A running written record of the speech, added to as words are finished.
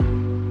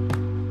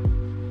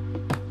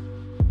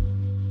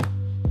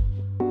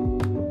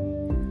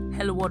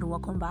world,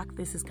 welcome back.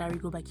 This is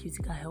Carigo by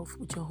Cutica Health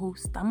with your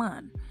host,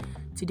 Taman.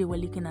 Today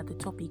we're looking at the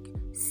topic,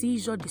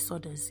 seizure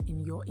disorders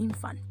in your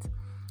infant.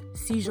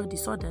 Seizure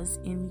disorders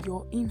in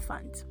your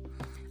infant.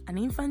 An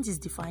infant is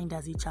defined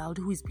as a child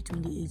who is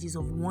between the ages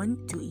of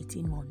 1 to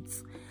 18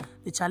 months.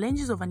 The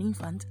challenges of an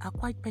infant are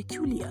quite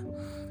peculiar,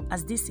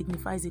 as this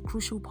signifies a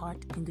crucial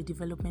part in the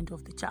development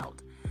of the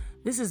child.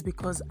 This is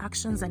because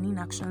actions and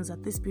inactions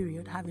at this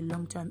period have a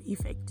long-term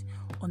effect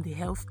on the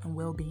health and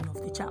well-being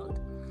of the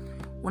child.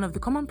 One of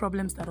the common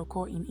problems that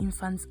occur in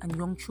infants and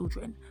young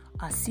children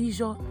are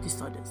seizure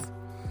disorders.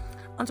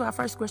 On to our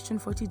first question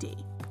for today.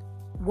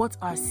 What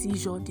are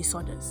seizure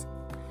disorders?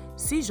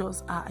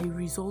 Seizures are a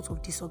result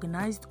of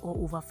disorganized or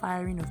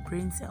overfiring of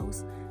brain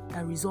cells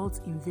that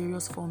results in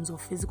various forms of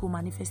physical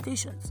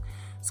manifestations,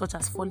 such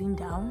as falling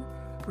down,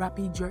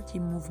 rapid jerky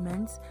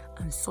movements,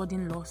 and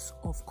sudden loss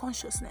of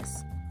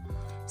consciousness.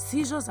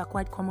 Seizures are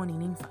quite common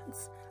in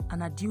infants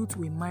and are due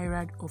to a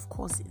myriad of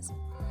causes.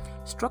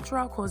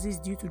 Structural causes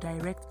due to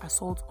direct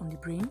assault on the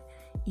brain,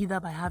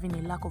 either by having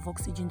a lack of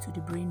oxygen to the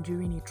brain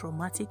during a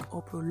traumatic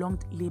or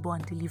prolonged labor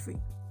and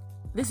delivery.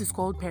 This is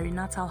called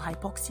perinatal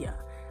hypoxia,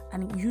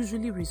 and it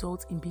usually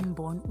results in being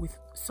born with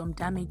some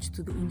damage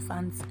to the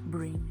infant's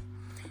brain.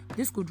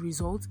 This could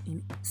result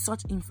in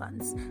such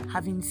infants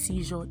having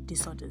seizure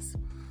disorders.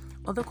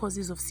 Other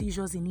causes of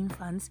seizures in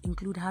infants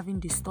include having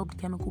disturbed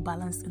chemical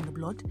balance in the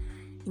blood,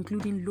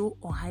 including low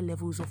or high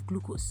levels of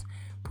glucose,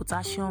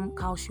 potassium,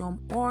 calcium,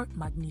 or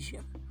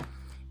magnesium.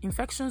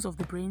 Infections of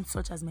the brain,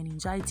 such as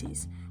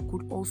meningitis,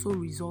 could also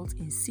result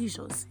in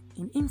seizures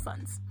in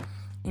infants.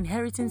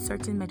 Inheriting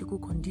certain medical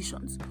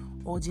conditions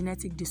or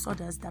genetic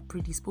disorders that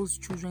predispose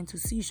children to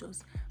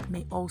seizures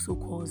may also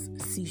cause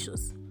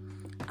seizures.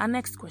 Our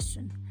next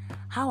question: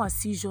 how are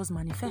seizures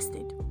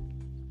manifested?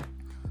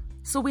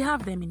 So we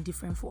have them in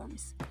different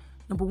forms.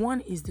 Number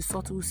one is the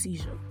subtle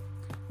seizure.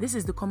 This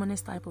is the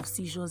commonest type of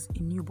seizures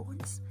in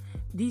newborns.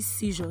 These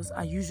seizures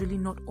are usually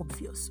not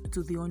obvious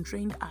to the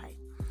untrained eye.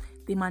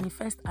 They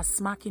manifest as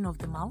smacking of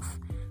the mouth,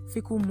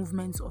 fickle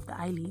movements of the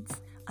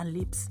eyelids and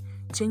lips,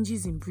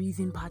 changes in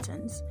breathing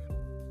patterns,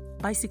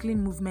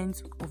 bicycling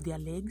movements of their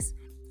legs,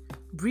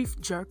 brief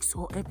jerks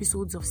or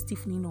episodes of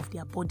stiffening of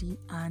their body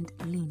and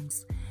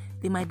limbs.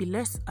 They might be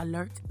less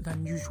alert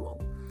than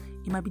usual.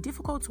 It might be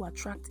difficult to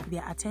attract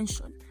their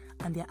attention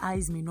and their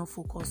eyes may not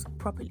focus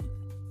properly.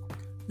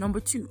 Number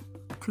 2,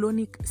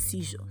 clonic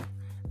seizure.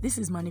 This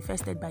is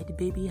manifested by the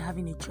baby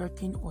having a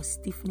jerking or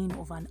stiffening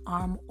of an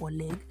arm or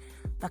leg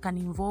that can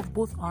involve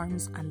both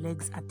arms and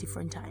legs at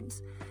different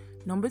times.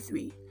 Number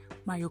 3,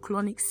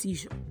 myoclonic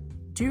seizure.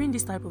 During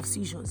this type of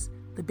seizures,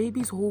 the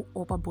baby's whole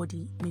upper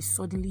body may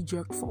suddenly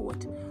jerk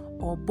forward,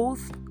 or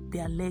both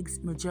their legs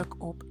may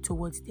jerk up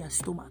towards their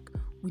stomach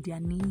with their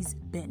knees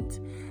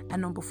bent.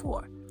 And number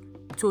 4,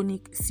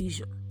 tonic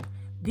seizure.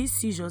 These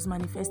seizures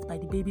manifest by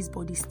the baby's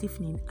body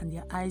stiffening and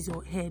their eyes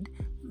or head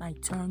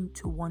might turn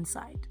to one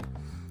side.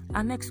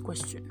 Our next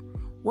question: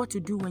 what to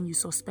do when you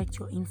suspect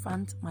your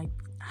infant might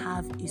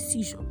have a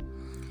seizure?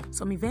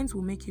 Some events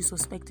will make you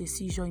suspect a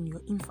seizure in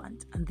your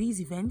infant, and these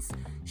events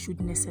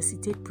should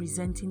necessitate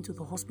presenting to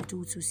the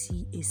hospital to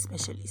see a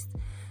specialist.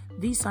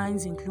 These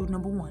signs include: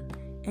 number 1,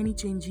 any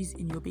changes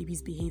in your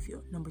baby's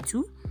behavior. Number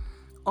 2,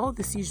 all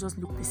the seizures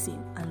look the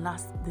same and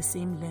last the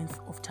same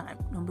length of time.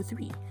 Number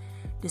 3,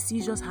 the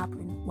seizures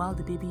happen while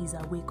the baby is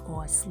awake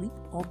or asleep,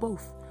 or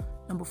both.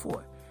 Number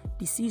 4,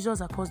 the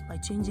seizures are caused by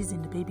changes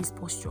in the baby's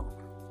posture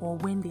or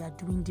when they are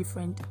doing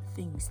different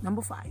things.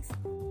 Number 5,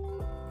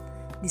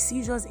 the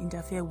seizures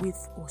interfere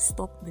with or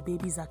stop the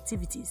baby's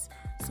activities,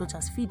 such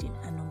as feeding.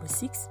 And number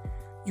 6,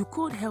 you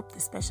could help the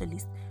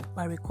specialist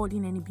by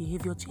recording any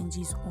behavior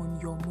changes on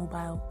your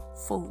mobile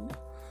phone.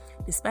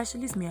 The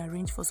specialist may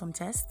arrange for some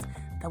tests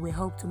that will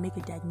help to make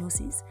a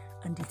diagnosis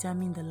and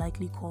determine the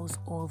likely cause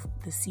of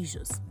the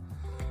seizures.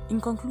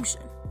 In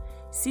conclusion,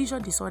 seizure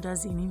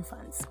disorders in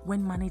infants,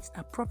 when managed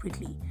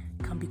appropriately,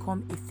 can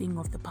become a thing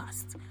of the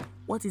past.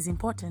 What is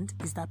important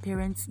is that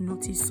parents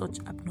notice such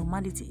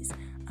abnormalities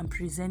and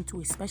present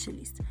to a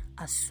specialist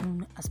as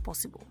soon as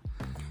possible.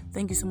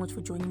 Thank you so much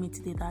for joining me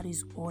today. That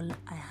is all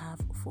I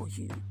have for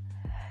you.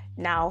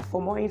 Now, for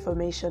more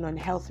information on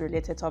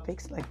health-related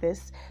topics like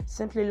this,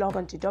 simply log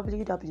on to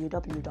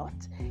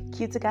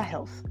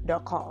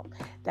www.cuticahealth.com.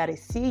 That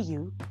is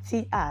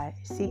CUTICA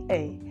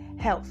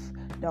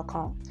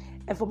health.com.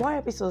 And for more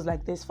episodes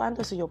like this, find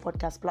us on your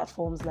podcast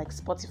platforms like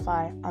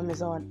Spotify,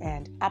 Amazon,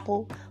 and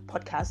Apple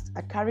Podcasts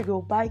at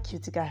Carigo by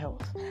Cutica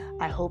Health.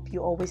 I hope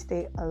you always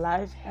stay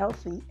alive,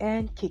 healthy,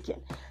 and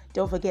kicking.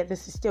 Don't forget,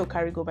 this is still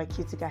Carigo by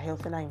Cutica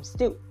Health, and I am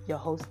still your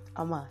host,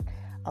 Ahmad.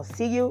 I'll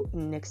see you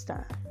next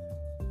time.